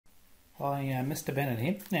Hi, Mr. Bennett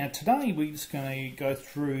here. Now today we're just going to go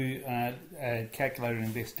through a calculator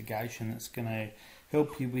investigation that's going to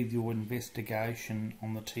help you with your investigation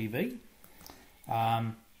on the TV.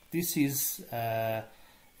 This is a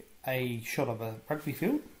shot of a rugby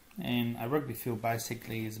field, and a rugby field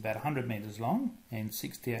basically is about 100 metres long and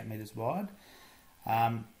 68 metres wide.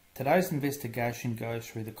 Today's investigation goes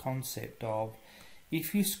through the concept of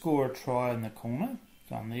if you score a try in the corner,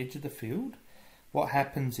 on the edge of the field, what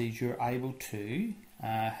happens is you're able to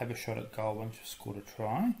have a shot at goal once you've scored a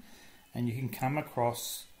try, and you can come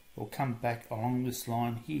across or come back along this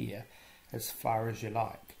line here as far as you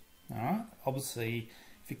like. Alright, obviously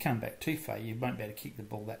if you come back too far you won't be able to kick the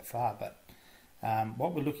ball that far, but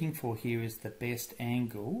what we're looking for here is the best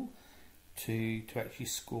angle to actually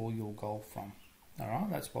score your goal from.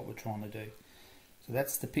 Alright, that's what we're trying to do. So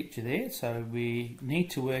that's the picture there. So we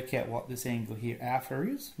need to work out what this angle here alpha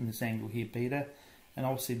is, and this angle here beta, and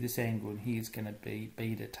obviously this angle in here is going to be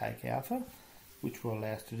beta take alpha, which will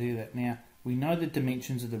allow us to do that. Now we know the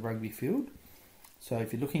dimensions of the rugby field, so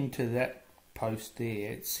if you're looking to that post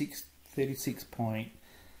there, it's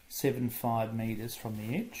 36.75 metres from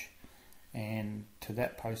the edge, and to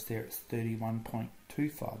that post there it's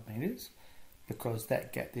 31.25 metres, because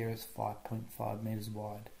that gap there is 5.5 metres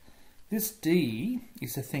wide. This D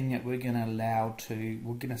is the thing that we're going to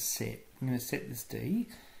set. We're going to set this D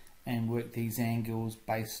and work these angles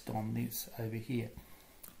based on this over here.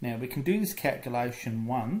 Now we can do this calculation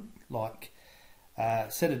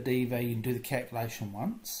set a D value and do the calculation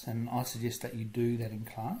once, and I suggest that you do that in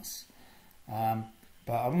class. But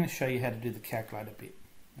I'm going to show you how to do the calculator bit.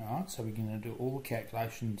 Alright, so we're going to do all the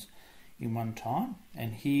calculations in one time,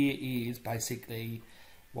 and here is basically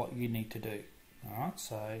what you need to do. Alright,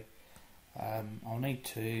 so I'll need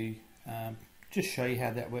to just show you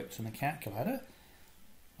how that works on the calculator,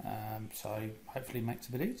 so hopefully it makes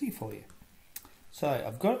it a bit easier for you. So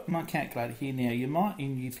I've got my calculator here now. You might,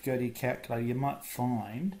 if you go to your calculator, you might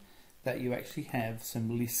find that you actually have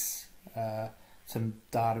some lists, some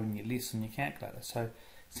data in your list on your calculator. So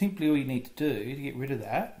simply all you need to do to get rid of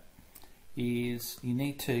that is you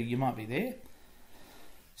might be there,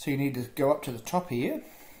 so you need to go up to the top here.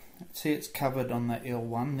 See, it's covered on the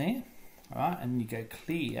L1 there. Alright, and you go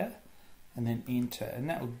clear and then enter, and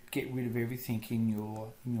that will get rid of everything in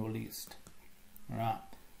your list. Alright,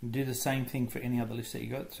 do the same thing for any other list that you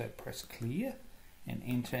got, so press clear and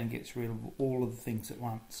enter, and gets rid of all of the things at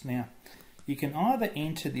once. Now you can either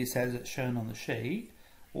enter this as it's shown on the sheet,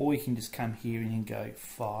 or you can just come here and go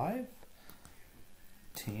 5,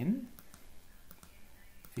 10,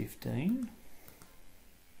 15,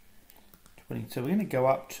 20. So we're going to go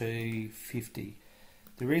up to 50.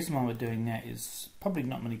 The reason why we're doing that is probably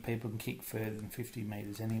not many people can kick further than 50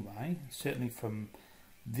 metres anyway. Certainly from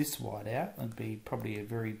this wide out, it'd be probably a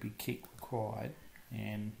very big kick required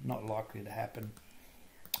and not likely to happen.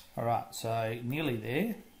 Alright, so nearly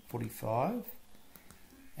there, 45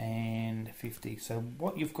 and 50. So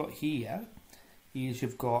what you've got here is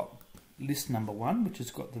you've got list number 1, which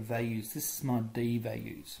has got the values. This is my D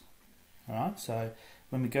values. Alright, so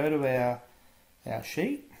when we go to our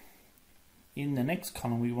sheet, in the next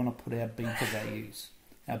column we want to put our beta values.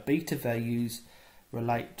 Our beta values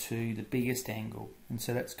relate to the biggest angle, and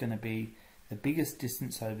so that's going to be the biggest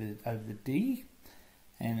distance over the D,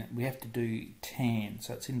 and we have to do tan,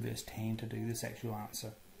 so it's inverse tan to do this actual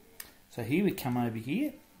answer. So here we come over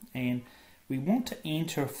here, and we want to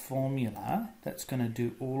enter a formula that's going to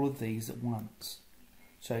do all of these at once.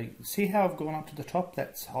 So see how I've gone up to the top,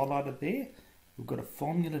 that's highlighted there. We've got a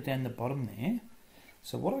formula down the bottom there.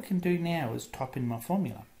 So what I can do now is type in my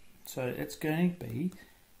formula. So it's going to be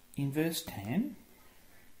inverse tan.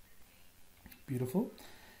 Beautiful.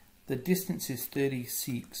 The distance is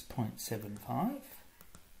 36.75.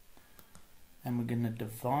 And we're going to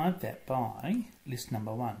divide that by list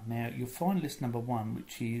number 1. Now you'll find list number 1,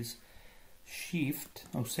 which is shift,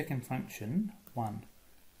 or second function, 1.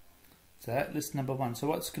 So that list number 1. So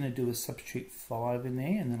what it's going to do is substitute 5 in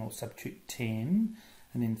there, and then I'll substitute 10,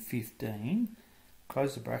 and then 15.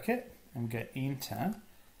 Close the bracket and go enter,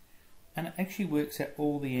 and it actually works out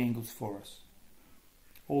all the angles for us,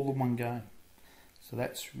 all in one go. So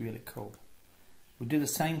that's really cool. We'll do the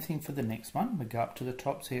same thing for the next one. We go up to the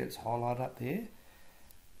top, see it's highlighted up there.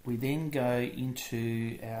 We then go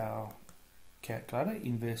into our calculator,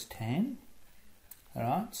 inverse tan.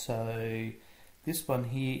 Alright, so this one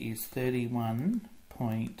here is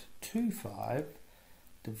 31.25.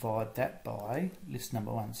 Divide that by list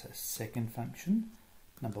number 1, so second function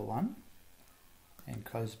number 1, and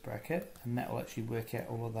close the bracket, and that will actually work out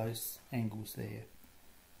all of those angles there.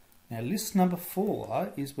 Now list number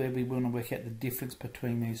 4 is where we want to work out the difference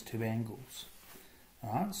between these two angles.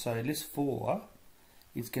 Alright, so list 4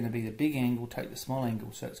 is going to be the big angle, take the small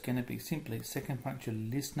angle. So it's going to be simply second function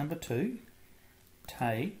list number 2,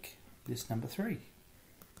 take list number 3.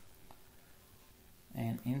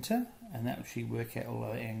 And enter, and that will actually work out all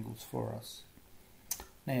our angles for us.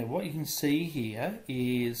 Now what you can see here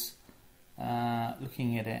is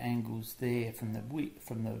looking at our angles there from the width,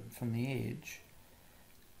 from the edge,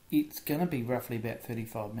 it's going to be roughly about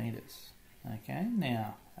 35 meters. Okay,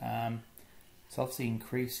 now it's obviously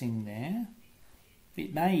increasing there.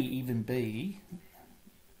 It may even be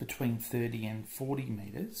between 30 and 40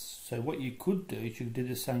 meters. So what you could do is you could do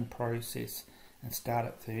the same process and start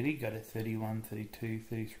at 30, go to 31, 32,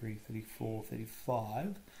 33, 34,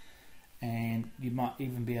 35, and you might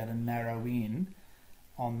even be able to narrow in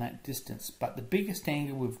on that distance. But the biggest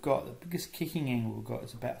angle we've got, the biggest kicking angle we've got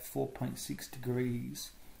is about 4.6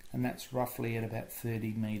 degrees, and that's roughly at about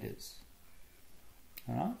 30 meters.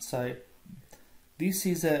 Alright, so this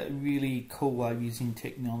is a really cool way of using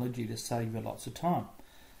technology to save you lots of time.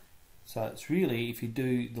 So it's really, if you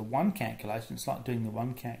do the one calculation, it's like doing the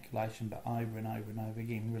one calculation but over and over and over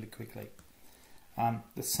again really quickly.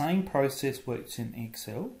 The same process works in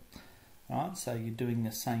Excel, right? So you're doing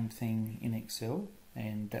the same thing in Excel,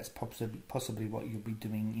 and that's possibly what you'll be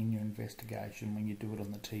doing in your investigation when you do it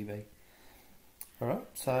on the TV. Alright,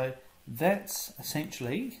 so that's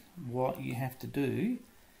essentially what you have to do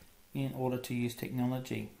in order to use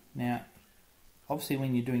technology. Now, obviously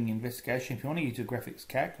when you're doing investigation, if you want to use a graphics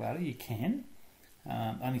calculator, you can.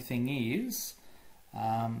 Only thing is,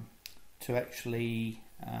 to actually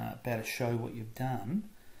be able to show what you've done,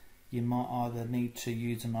 you might either need to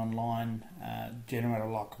use an online generator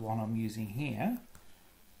like the one I'm using here,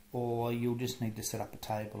 or you'll just need to set up a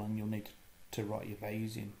table and you'll need to write your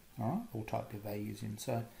values in, alright, or type your values in.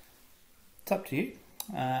 So it's up to you.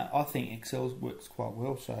 I think Excel works quite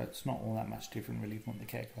well, so it's not all that much different really from what the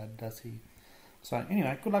calculator does here. So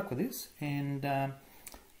anyway, good luck with this, and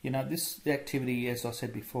you know, the activity, as I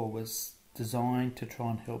said before, was designed to try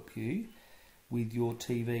and help you with your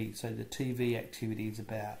TV. So the TV activity is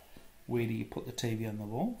about where do you put the TV on the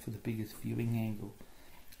wall for the biggest viewing angle.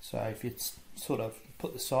 So if it's sort of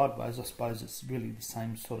put the sideways, I suppose it's really the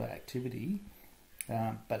same sort of activity,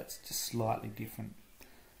 but it's just slightly different.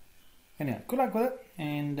 Anyway, good luck with it,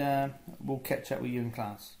 and we'll catch up with you in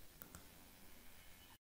class.